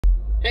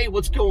Hey,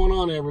 what's going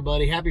on,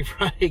 everybody? Happy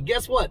Friday.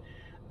 Guess what?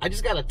 I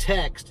just got a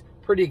text.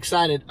 Pretty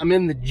excited. I'm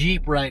in the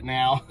Jeep right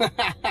now.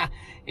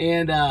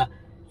 And,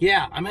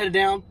 yeah, I'm headed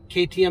down.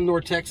 KTM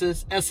North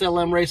Texas,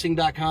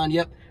 slmracing.com.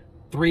 Yep,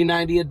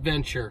 390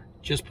 Adventure.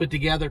 Just put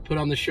together, put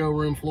on the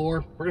showroom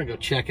floor. We're going to go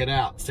check it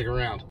out. Stick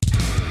around.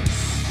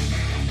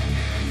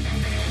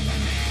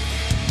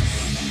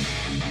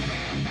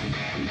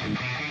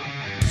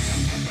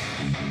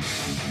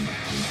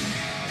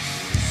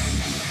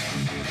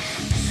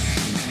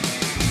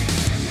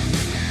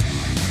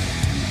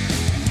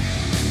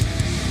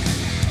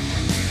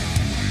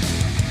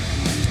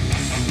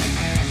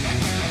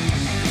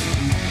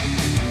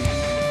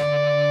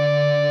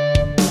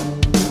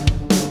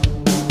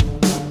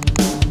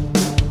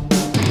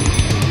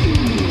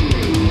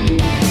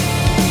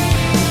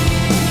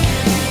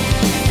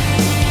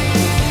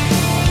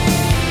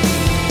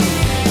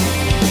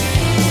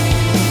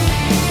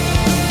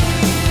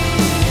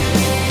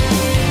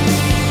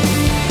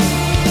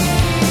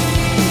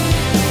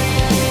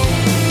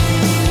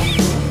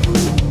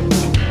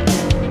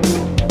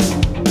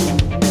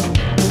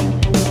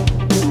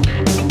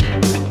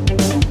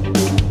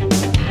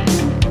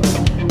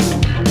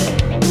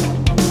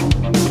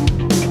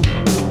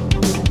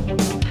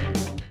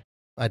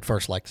 I'd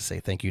first like to say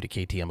thank you to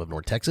KTM of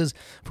North Texas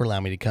for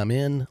allowing me to come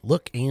in,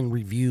 look, and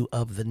review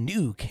of the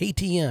new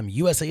KTM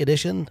USA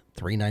Edition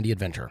 390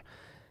 Adventure.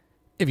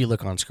 If you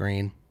look on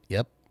screen,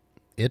 yep,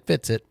 it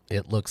fits it,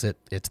 it looks it,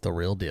 it's the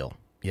real deal.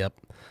 Yep,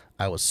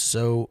 I was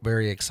so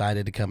very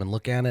excited to come and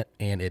look at it,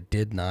 and it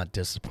did not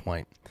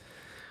disappoint.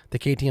 The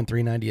KTM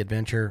 390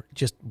 Adventure,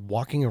 just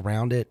walking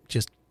around it,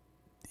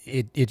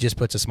 it just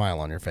puts a smile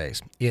on your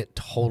face. It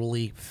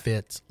totally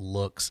fits,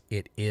 looks,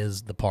 it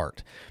is the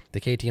part. The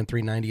KTM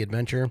 390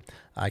 Adventure,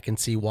 I can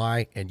see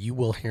why, and you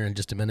will here in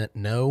just a minute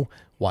know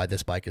why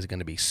this bike is going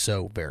to be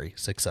so very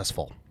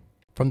successful.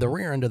 From the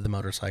rear end of the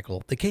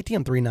motorcycle, the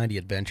KTM 390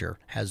 Adventure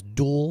has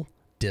dual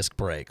disc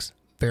brakes.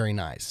 Very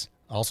nice.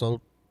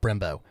 Also,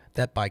 Brembo.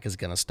 That bike is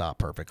going to stop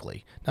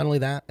perfectly. Not only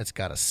that, it's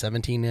got a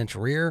 17-inch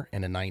rear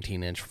and a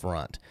 19-inch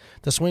front.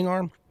 The swing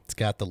arm, it's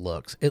got the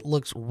looks. It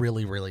looks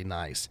really, really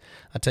nice.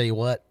 I tell you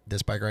what,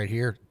 this bike right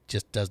here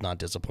just does not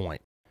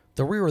disappoint.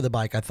 The rear of the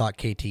bike, I thought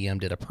KTM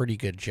did a pretty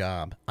good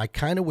job. I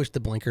kind of wish the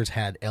blinkers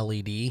had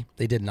LED.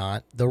 They did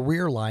not. The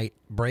rear light,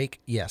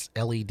 brake, yes,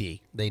 LED.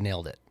 They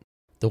nailed it.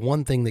 The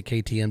one thing that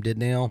KTM did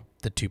nail,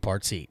 the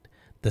two-part seat.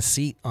 The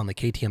seat on the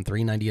KTM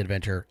 390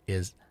 Adventure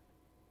is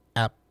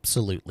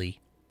absolutely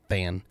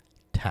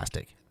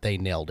fantastic. They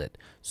nailed it.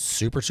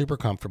 Super, super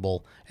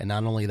comfortable. And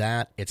not only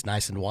that, it's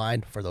nice and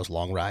wide for those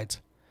long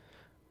rides.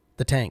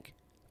 The tank,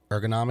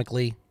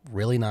 ergonomically,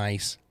 really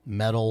nice.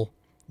 Metal,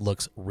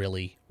 looks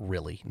really,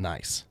 really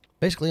nice.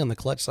 Basically on the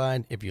clutch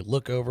side, if you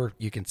look over,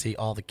 you can see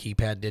all the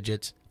keypad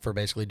digits for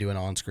basically doing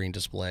on-screen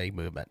display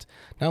movement.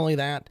 Not only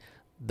that,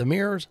 the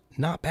mirrors,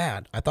 not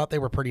bad. I thought they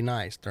were pretty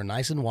nice. They're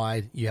nice and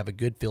wide. You have a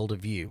good field of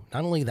view.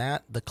 Not only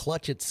that, the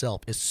clutch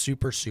itself is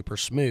super, super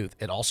smooth.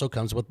 It also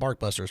comes with bark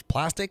busters.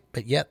 Plastic,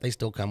 but yet they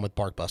still come with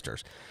bark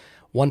busters.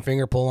 One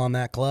finger pull on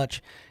that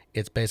clutch,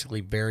 it's basically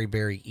very,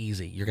 very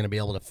easy. You're going to be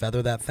able to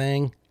feather that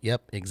thing.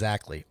 Yep,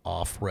 exactly.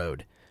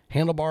 Off-road.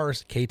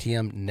 Handlebars,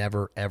 KTM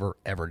never, ever,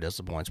 ever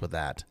disappoints with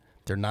that.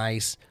 They're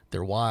nice,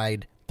 they're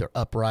wide, they're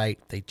upright.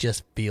 They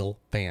just feel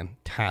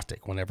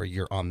fantastic whenever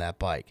you're on that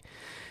bike.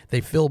 They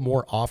feel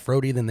more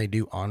off-roady than they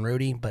do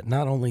on-roady, but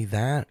not only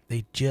that,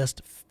 they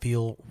just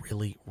feel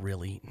really,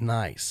 really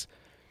nice.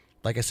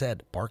 Like I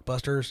said, bark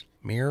busters,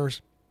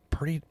 mirrors,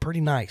 pretty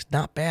nice.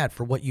 Not bad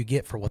for what you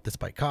get for what this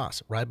bike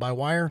costs.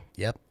 Ride-by-wire,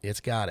 yep, it's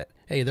got it.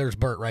 Hey, there's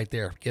Bert right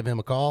there. Give him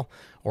a call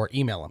or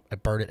email him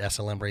at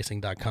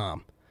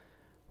bert@slmracing.com.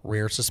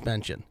 Rear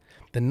suspension.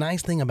 The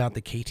nice thing about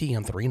the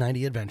KTM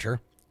 390 Adventure,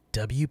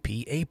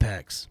 WP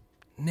Apex.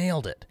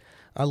 Nailed it.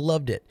 I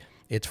loved it.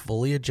 It's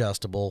fully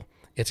adjustable.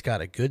 It's got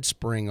a good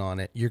spring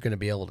on it. You're going to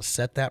be able to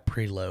set that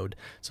preload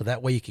so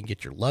that way you can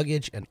get your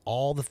luggage and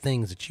all the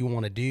things that you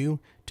want to do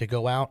to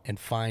go out and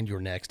find your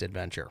next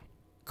adventure.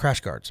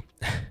 Crash guards.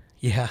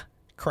 Yeah,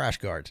 crash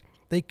guards.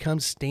 They come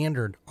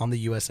standard on the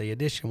USA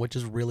Edition, which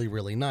is really,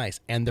 really nice.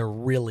 And they're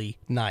really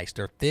nice.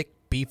 They're thick,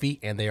 beefy,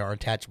 and they are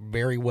attached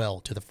very well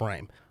to the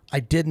frame. I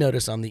did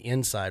notice on the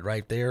inside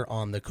right there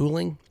on the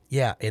cooling,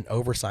 yeah, an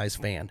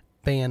oversized fan.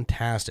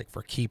 Fantastic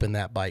for keeping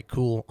that bike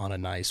cool on a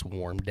nice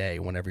warm day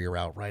whenever you're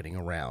out riding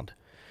around.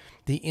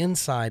 The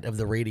inside of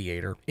the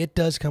radiator, it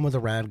does come with a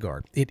rad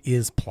guard. It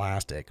is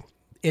plastic.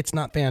 It's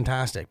not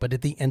fantastic, but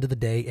at the end of the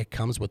day, it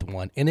comes with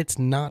one, and it's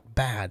not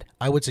bad.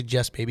 I would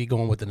suggest maybe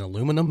going with an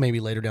aluminum,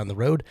 maybe later down the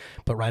road,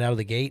 but right out of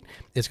the gate,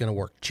 it's going to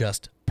work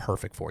just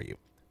perfect for you.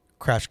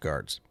 Crash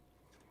guards,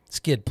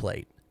 skid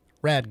plate,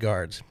 rad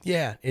guards.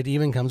 Yeah, it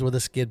even comes with a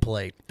skid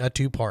plate, a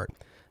two-part,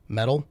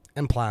 metal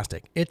and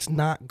plastic. It's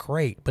not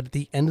great, but at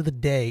the end of the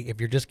day, if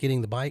you're just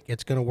getting the bike,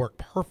 it's going to work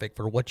perfect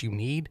for what you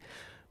need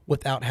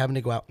without having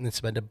to go out and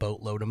spend a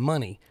boatload of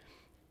money.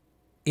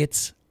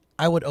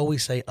 I would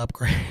always say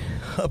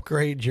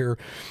upgrade your,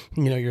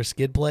 your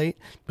skid plate,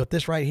 but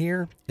this right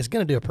here is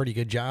going to do a pretty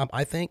good job,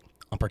 I think,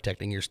 on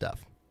protecting your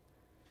stuff.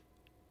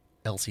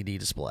 LCD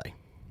display.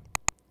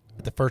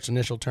 At the first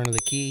initial turn of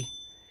the key,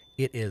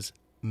 it is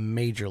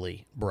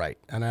majorly bright.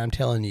 And I'm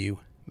telling you,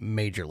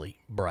 majorly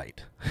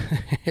bright.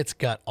 It's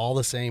got all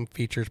the same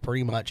features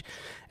pretty much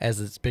as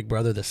its big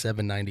brother, the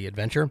 790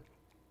 Adventure.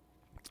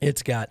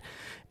 It's got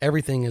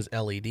everything is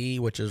LED,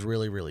 which is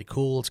really, really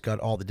cool. It's got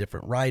all the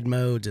different ride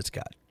modes. It's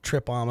got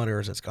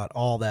tripometers. It's got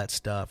all that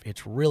stuff.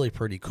 It's really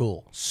pretty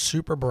cool.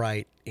 Super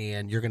bright,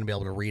 and you're going to be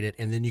able to read it.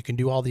 And then you can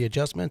do all the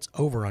adjustments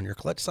over on your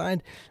clutch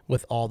side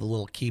with all the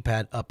little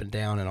keypad up and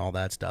down and all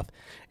that stuff.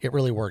 It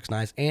really works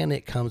nice, and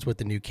it comes with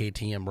the new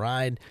KTM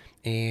Ride,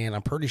 and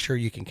I'm pretty sure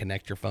you can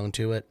connect your phone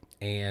to it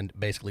and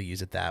basically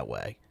use it that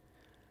way.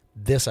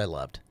 This I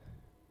loved.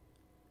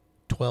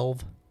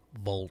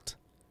 12-volt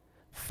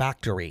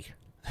factory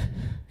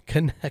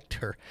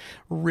connector.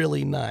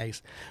 Really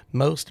nice.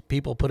 Most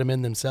people put them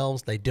in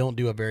themselves. They don't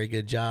do a very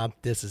good job.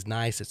 This is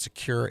nice. It's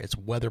secure. It's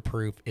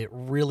weatherproof. It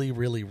really,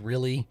 really,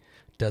 really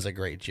does a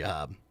great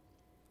job.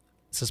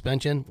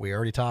 Suspension, we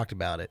already talked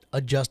about it.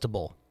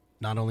 Adjustable,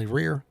 not only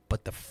rear,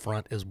 but the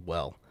front as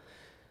well.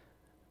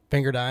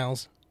 Finger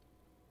dials,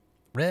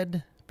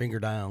 red, finger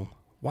dial,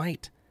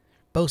 white,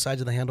 both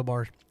sides of the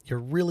handlebars. You're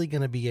really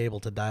going to be able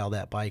to dial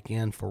that bike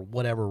in for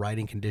whatever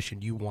riding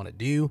condition you want to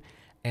do,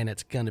 and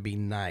it's going to be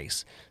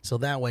nice. So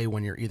that way,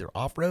 when you're either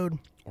off-road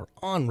or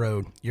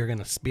on-road, you're going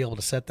to be able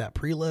to set that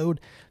preload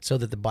so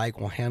that the bike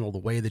will handle the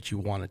way that you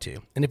want it to.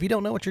 And if you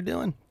don't know what you're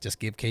doing, just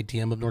give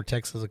KTM of North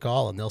Texas a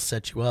call, and they'll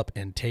set you up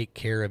and take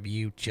care of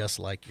you just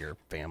like your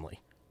family.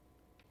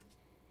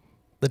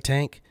 The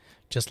tank,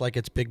 just like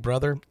its big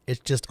brother, it's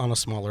just on a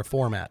smaller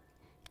format.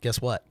 Guess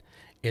what?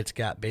 It's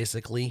got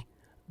basically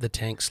the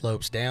tank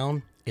slopes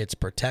down, it's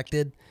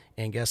protected,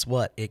 and guess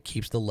what? It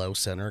keeps the low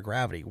center of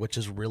gravity, which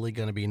is really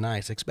going to be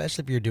nice,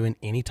 especially if you're doing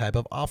any type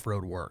of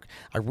off-road work.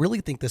 I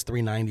really think this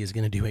 390 is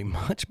going to do a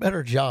much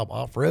better job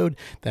off-road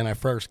than I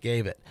first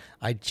gave it.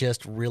 I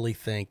just really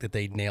think that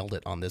they nailed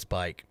it on this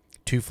bike.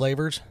 2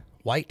 flavors,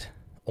 white,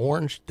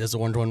 orange. This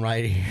orange one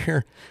right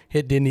here,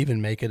 it didn't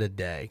even make it a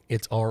day.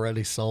 It's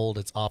already sold.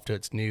 It's off to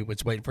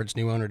it's waiting for its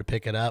new owner to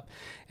pick it up.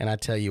 And I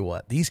tell you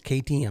what, these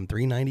KTM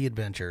 390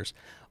 Adventures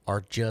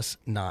are just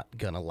not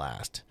going to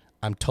last.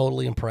 I'm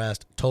totally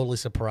impressed, totally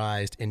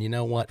surprised, and you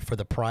know what? For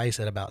the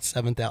price at about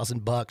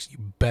 $7,000, you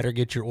better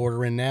get your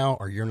order in now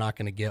or you're not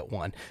going to get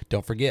one.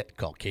 Don't forget,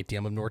 call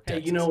KTM of North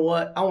Texas. Hey, you know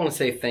what? I want to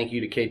say thank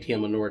you to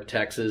KTM of North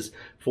Texas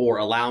for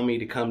allowing me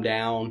to come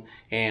down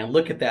and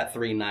look at that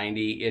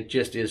 390. It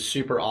just is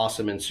super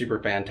awesome and super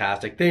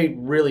fantastic. They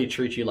really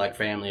treat you like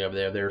family over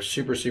there. They're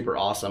super, super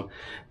awesome.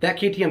 That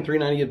KTM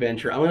 390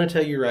 Adventure, I'm going to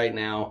tell you right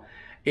now,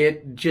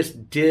 it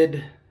just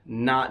did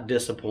not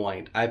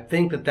disappoint. I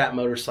think that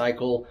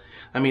motorcycle,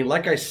 I mean,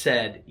 like I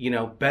said, you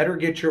know, better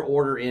get your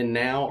order in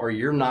now or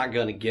you're not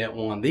going to get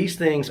one. These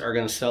things are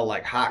going to sell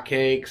like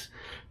hotcakes.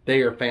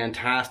 They are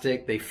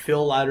fantastic. They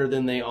feel lighter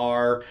than they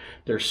are.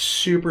 They're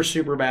super,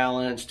 super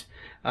balanced.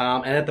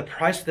 And at the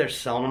price they're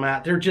selling them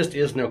at, there just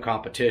is no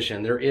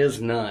competition. There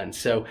is none.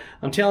 So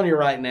I'm telling you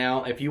right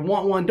now, if you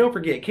want one, don't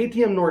forget,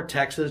 KTM North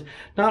Texas,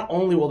 not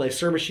only will they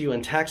service you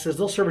in Texas,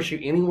 they'll service you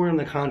anywhere in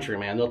the country,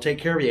 man. They'll take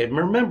care of you. And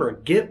remember,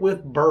 get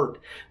with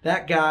Bert.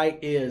 That guy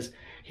is,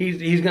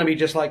 he's going to be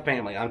just like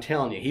family. I'm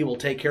telling you, he will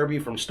take care of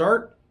you from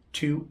start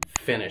to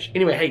finish.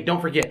 Anyway, hey,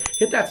 don't forget,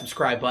 hit that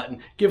subscribe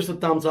button, give us a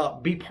thumbs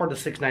up, be part of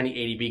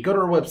 690ADB. Go to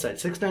our website,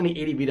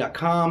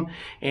 690adb.com,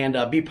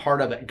 and be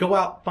part of it. Go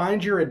out,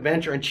 find your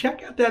adventure, and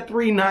check out that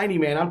 390,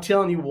 man. I'm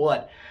telling you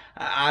what,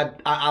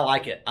 I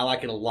like it. I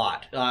like it a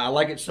lot. I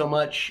like it so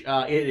much,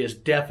 it is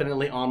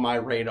definitely on my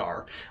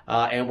radar.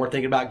 And we're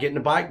thinking about getting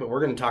a bike, but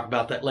we're going to talk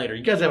about that later.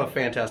 You guys have a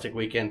fantastic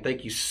weekend.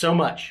 Thank you so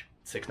much.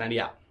 690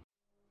 out.